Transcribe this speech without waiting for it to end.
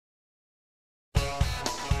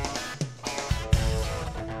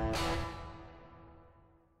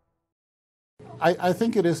I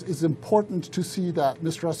think it is important to see that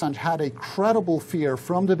Mr. Assange had a credible fear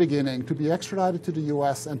from the beginning to be extradited to the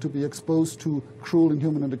US and to be exposed to cruel,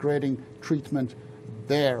 inhuman, and degrading treatment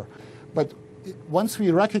there. But once we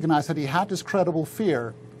recognize that he had this credible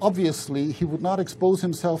fear, obviously he would not expose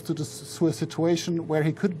himself to a situation where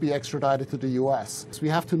he could be extradited to the US. So we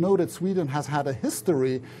have to know that Sweden has had a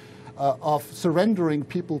history of surrendering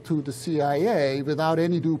people to the CIA without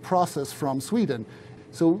any due process from Sweden.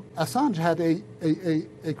 So Assange had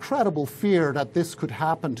a credible fear that this could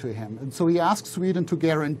happen to him. And so he asked Sweden to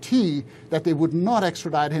guarantee that they would not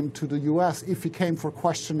extradite him to the US if he came for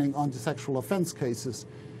questioning on the sexual offense cases.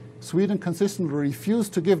 Sweden consistently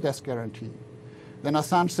refused to give this guarantee. Then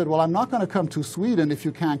Assange said, well, I'm not going to come to Sweden if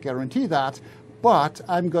you can't guarantee that, but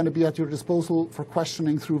I'm going to be at your disposal for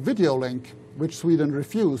questioning through video link, which Sweden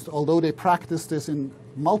refused, although they practiced this in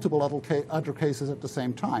multiple other cases at the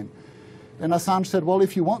same time. And Assange said, well,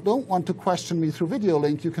 if you don't want to question me through video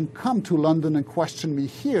link, you can come to London and question me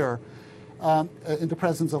here in the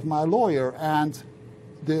presence of my lawyer. And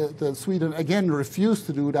the Sweden again refused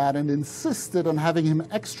to do that and insisted on having him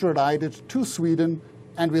extradited to Sweden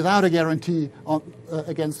and without a guarantee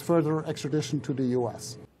against further extradition to the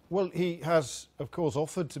US. Well, he has, of course,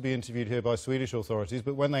 offered to be interviewed here by Swedish authorities,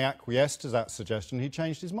 but when they acquiesced to that suggestion, he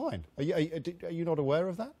changed his mind. Are you not aware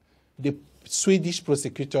of that? The Swedish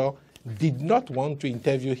prosecutor did not want to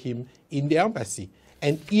interview him in the embassy.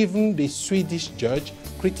 And even the Swedish judge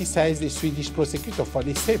criticized the Swedish prosecutor for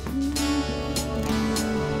the same.